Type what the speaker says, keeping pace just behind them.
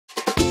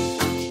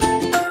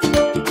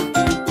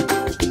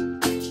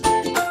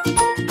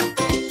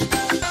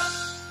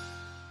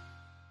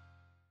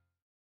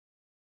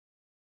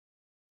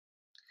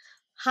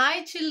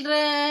Hi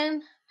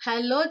children.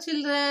 Hello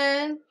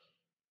children.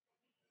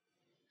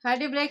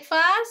 Had you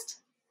breakfast?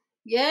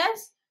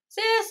 Yes?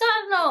 Say yes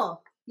or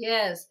no?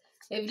 Yes.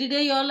 Every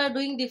day you all are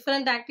doing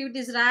different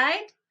activities,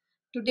 right?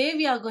 Today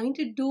we are going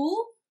to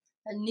do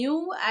a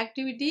new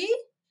activity.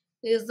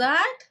 Is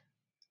that?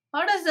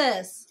 What is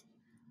this?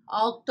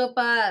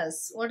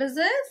 Octopus. What is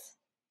this?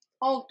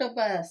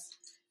 Octopus.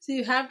 So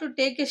you have to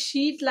take a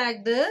sheet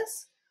like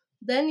this.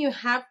 Then you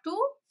have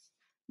to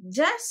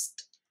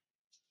just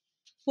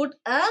put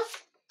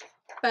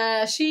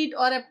a sheet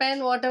or a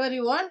pen, whatever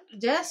you want,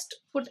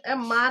 just put a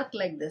mark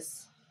like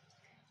this.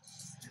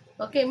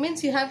 Okay,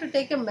 means you have to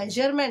take a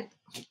measurement.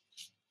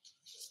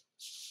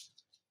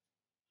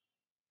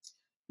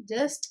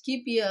 Just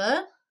keep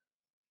your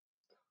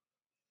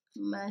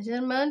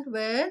measurement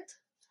with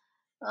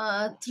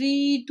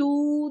 3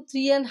 to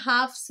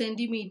 3.5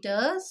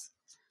 centimeters.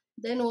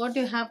 Then what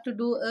you have to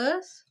do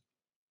is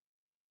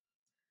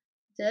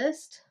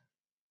just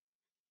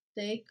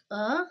take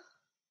a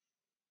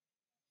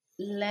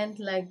length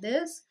like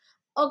this.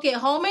 Okay,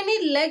 how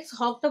many legs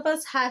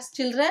octopus has,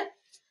 children?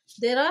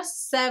 There are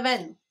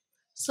 7.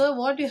 So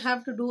what you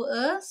have to do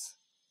is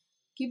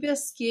keep your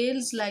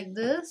scales like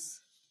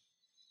this.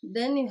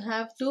 Then you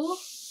have to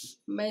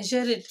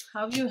measure it.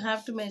 How you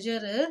have to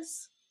measure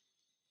is,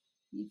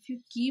 if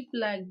you keep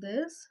like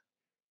this,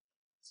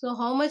 so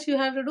how much you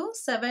have to do?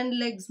 7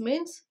 legs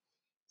means,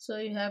 so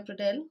you have to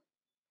tell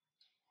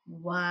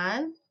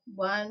 1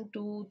 1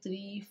 2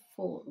 3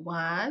 4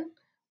 1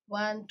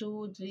 1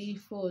 2 3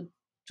 4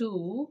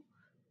 2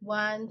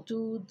 1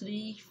 2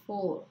 3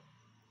 4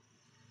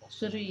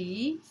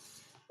 3.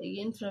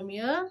 Again from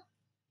here,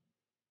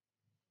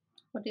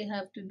 what you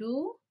have to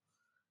do?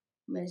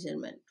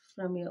 Measurement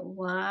from here,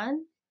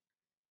 1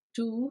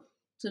 2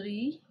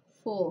 3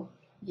 4.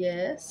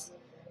 Yes.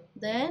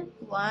 Then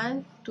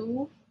 1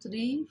 2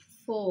 3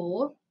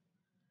 4.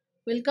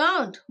 We'll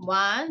count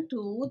 1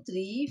 2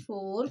 3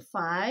 4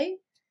 5.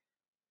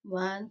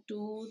 1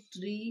 2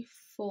 3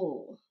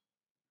 4.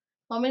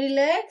 How many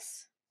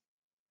legs?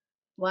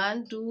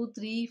 1 2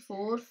 3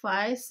 4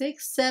 5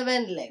 6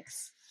 7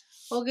 legs.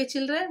 Okay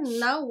children,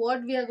 now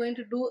what we are going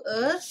to do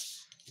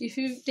is, if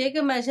you take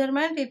a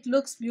measurement, it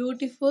looks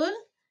beautiful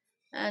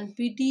and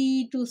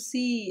pretty to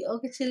see.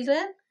 Okay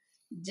children,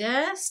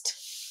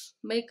 just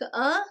make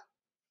a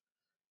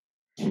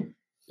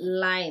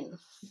line.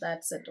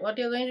 That's it. What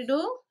you're going to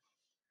do?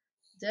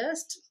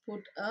 Just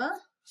put a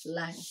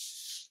line.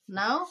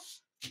 Now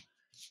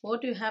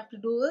what you have to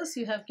do is,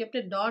 you have kept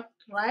a dot,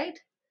 right?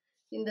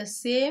 In the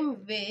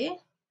same way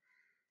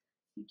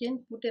you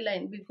can put a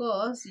line,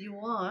 because you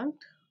want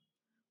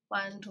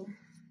 1 2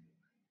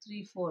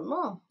 3 4.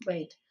 No,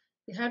 wait,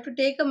 you have to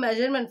take a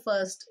measurement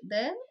first,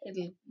 then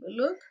it will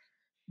look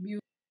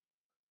beautiful.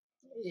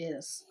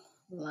 Yes,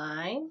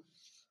 line.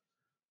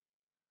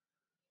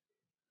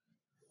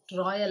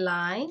 Draw a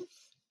line.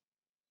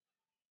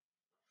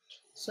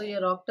 So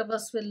your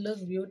octopus will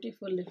look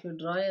beautiful if you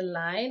draw a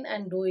line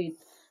and do it.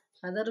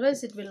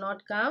 Otherwise it will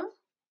not come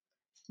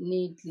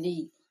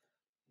neatly.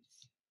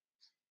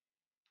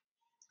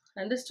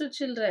 Understood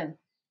children?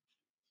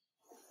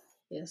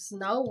 Yes.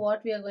 Now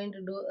what we are going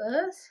to do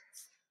is,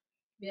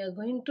 we are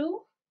going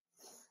to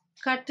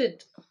cut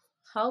it.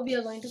 How we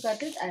are going to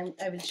cut it?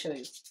 I will show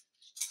you.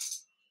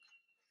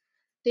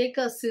 Take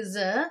a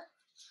scissor.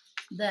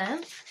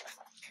 Then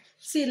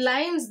see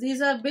lines,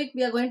 these are big.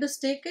 We are going to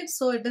stick it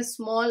so it is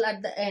small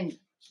at the end.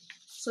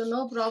 So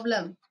no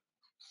problem.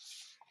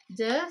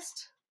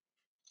 Just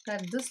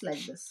cut this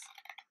like this.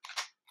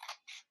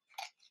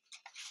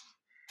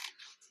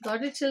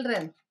 Got it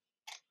children?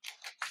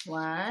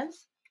 1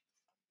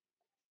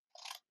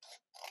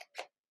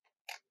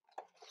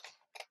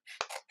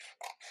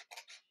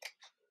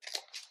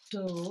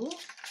 2.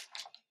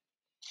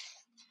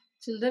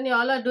 Children, you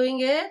all are doing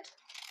it.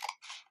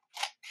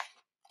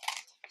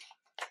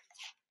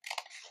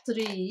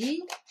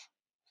 3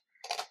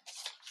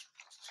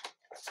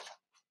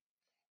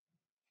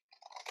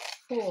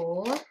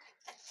 4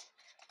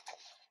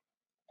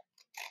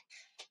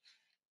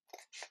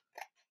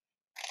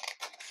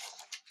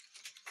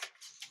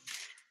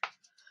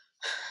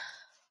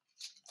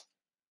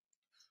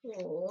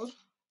 4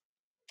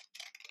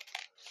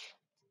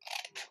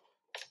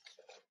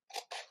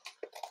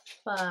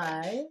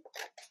 5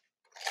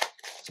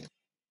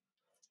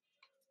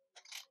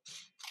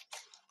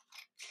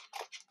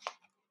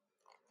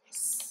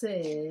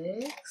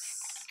 6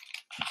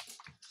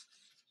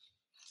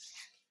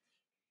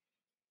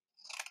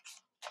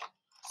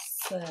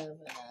 7.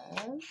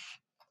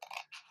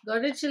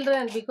 Got it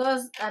children?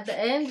 Because at the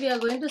end we are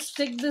going to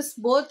stick this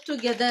both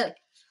together.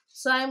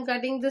 So I am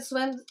cutting this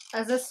one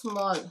as a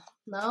small.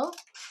 Now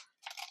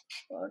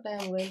what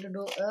I am going to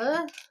do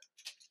is,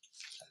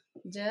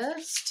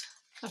 just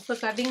after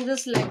cutting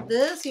this like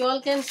this, you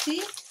all can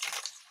see,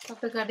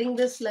 after cutting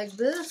this like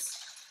this,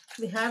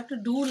 we have to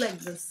do like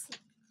this,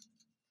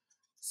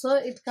 so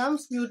it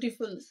comes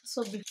beautiful.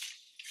 So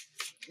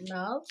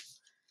now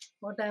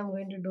what I am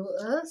going to do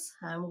is,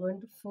 I am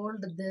going to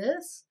fold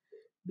this,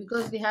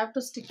 because we have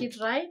to stick it,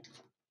 right?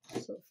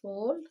 So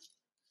fold,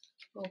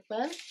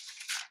 open,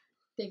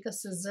 take a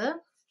scissor,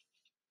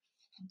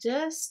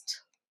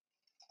 just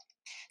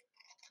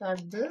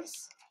cut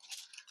this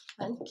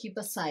and keep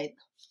aside.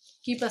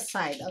 Keep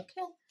aside,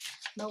 okay?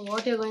 Now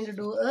what you're going to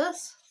do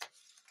is,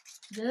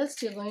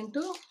 just you're going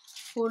to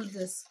fold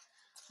this.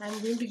 I'm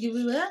going to give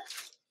you a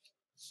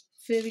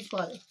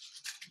Fevicol.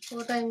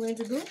 What I'm going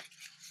to do?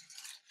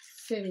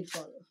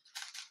 Fevicol.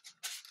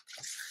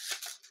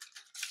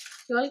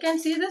 You all can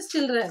see this,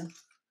 children.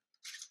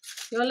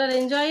 You all are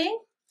enjoying?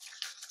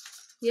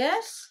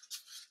 Yes?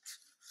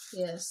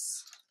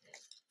 Yes.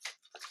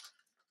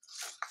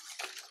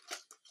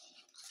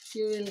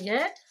 You will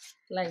get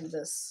like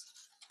this.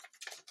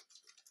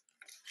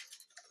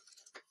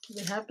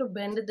 We have to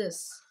bend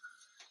this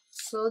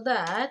so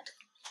that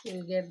you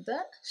will get the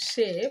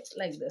shape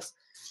like this.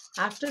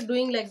 After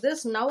doing like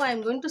this, now I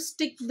am going to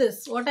stick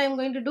this. What I am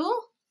going to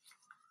do?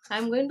 I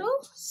am going to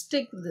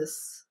stick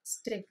this.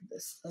 Stick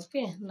this.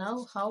 Okay.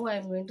 Now how I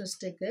am going to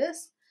stick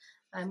is,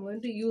 I am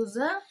going to use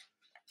a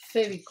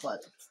Fevicol.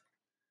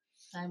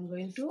 I am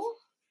going to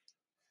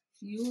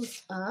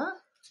use a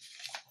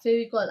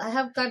Fevicol. I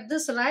have cut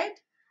this right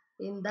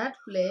in that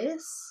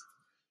place.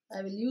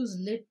 I will use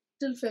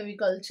little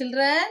Fevicol.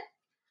 Children,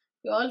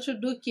 you all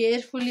should do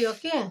carefully,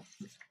 okay?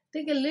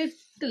 Take a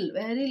little,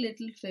 very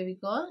little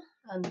Fevicol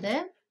and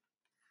then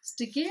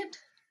stick it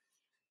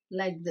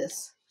like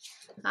this.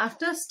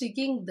 After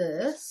sticking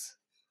this,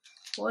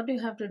 what you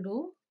have to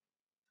do?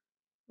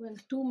 Well,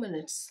 2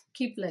 minutes.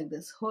 Keep like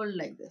this. Hold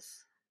like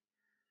this.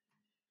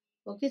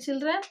 Okay,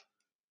 children?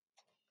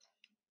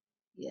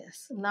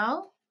 Yes.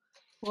 Now,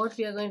 what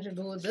we are going to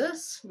do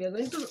this? We are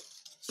going to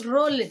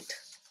roll it.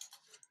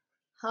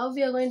 How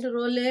we are going to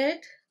roll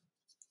it?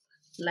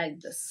 Like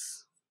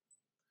this.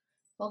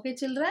 Okay,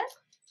 children?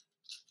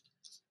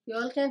 You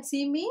all can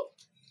see me?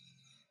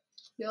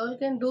 You all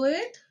can do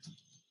it?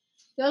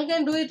 You all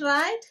can do it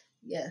right?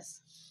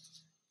 Yes.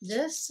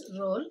 Just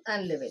roll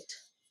and leave it.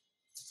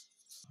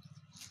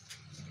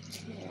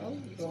 Now,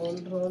 roll,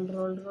 roll,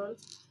 roll, roll.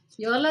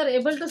 You all are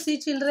able to see,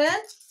 children?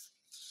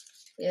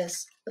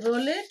 Yes.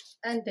 Roll it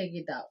and take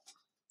it out.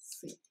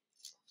 See.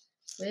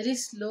 Very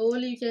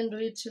slowly you can do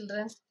it,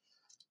 children.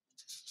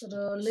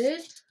 Roll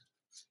it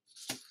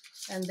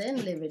and then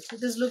leave it.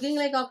 It is looking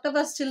like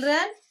octopus,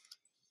 children.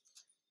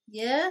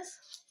 Yes.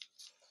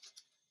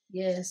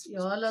 Yes. You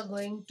all are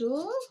going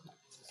to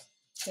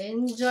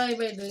enjoy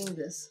by doing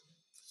this.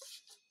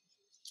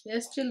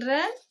 Yes,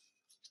 children.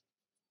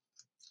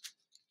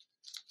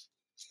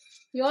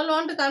 You all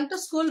want to come to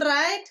school,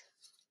 right?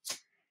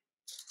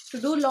 To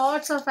do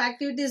lots of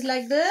activities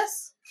like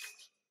this.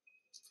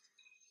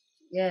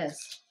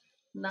 Yes.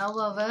 Now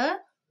our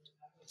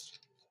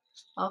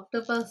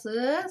octopus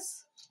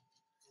is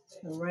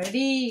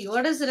ready.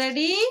 What is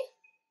ready?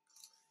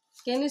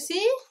 Can you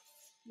see?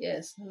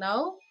 Yes.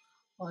 Now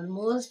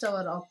almost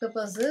our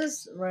octopus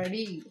is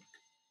ready.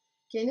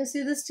 Can you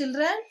see this,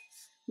 children?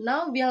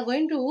 Now we are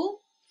going to,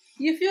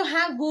 if you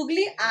have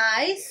googly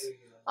eyes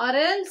or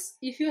else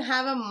if you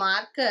have a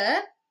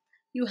marker,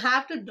 you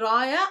have to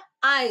draw a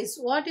eyes.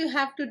 What you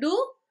have to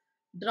do?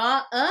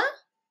 Draw a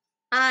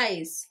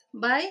eyes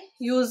by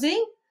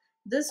using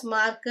this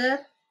marker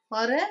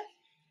or a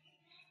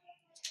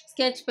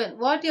sketch pen.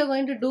 What you are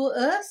going to do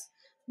is,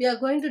 we are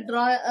going to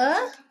draw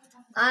a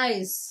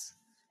eyes.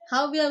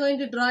 How we are going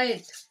to draw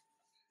it?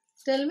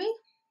 Tell me.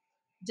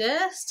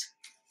 Just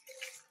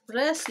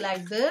press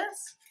like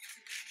this.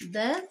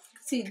 Then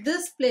see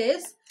this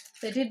place,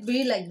 let it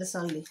be like this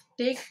only.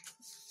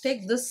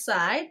 Take this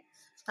side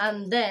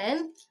and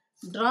then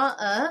draw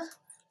a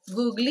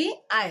googly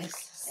eyes.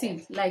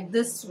 See, like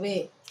this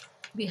way.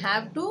 We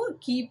have to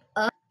keep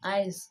a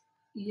eyes.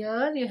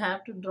 Here you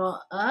have to draw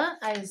a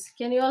eyes.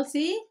 Can you all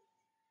see?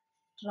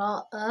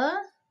 Draw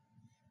a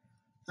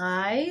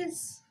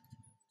eyes.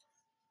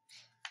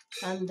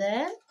 And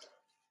then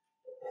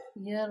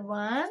here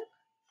one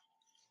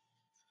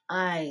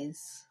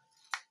eyes.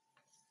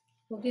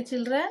 Okay,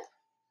 children?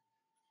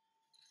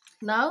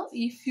 Now,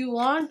 if you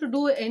want to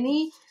do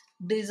any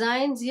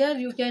designs here,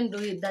 you can do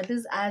it. That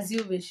is as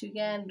you wish. You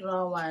can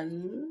draw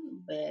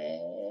one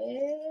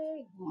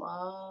big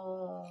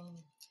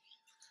mouth.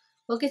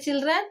 Okay,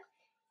 children?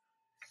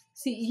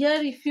 See,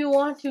 here if you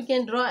want, you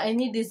can draw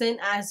any design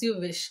as you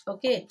wish.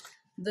 Okay?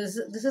 This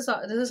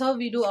is how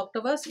we do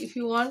octopus. If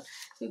you want,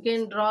 you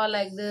can draw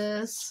like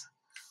this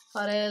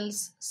or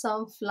else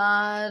some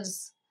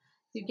flowers.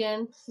 You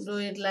can do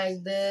it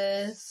like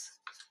this.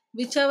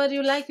 Whichever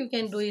you like, you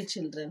can do it,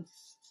 children.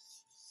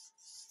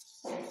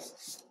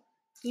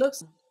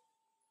 Looks,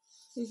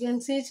 you can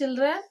see,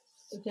 children.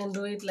 You can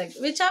do it like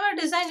whichever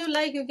design you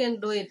like, you can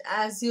do it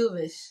as you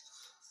wish.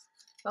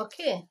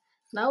 Okay.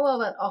 Now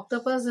our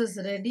octopus is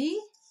ready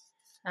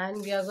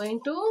and we are going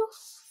to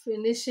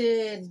finish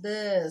it.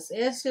 This,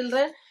 yes,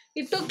 children.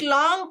 It took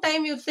long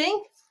time, you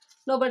think?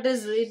 No, but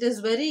it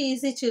is very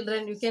easy,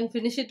 children. You can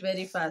finish it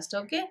very fast.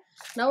 Okay.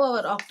 Now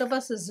our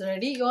octopus is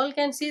ready. You all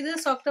can see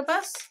this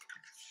octopus.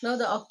 Now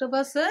the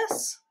octopus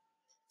is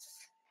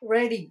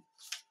ready.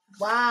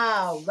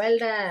 Wow, well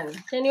done.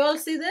 Can you all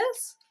see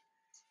this?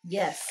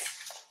 Yes.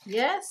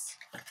 Yes.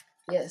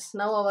 Yes.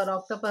 Now our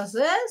octopus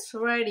is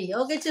ready.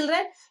 Okay,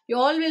 children. You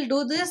all will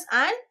do this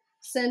and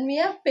send me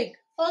a pic.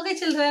 Okay,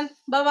 children.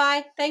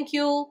 Bye-bye. Thank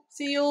you.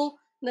 See you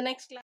in the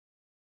next class.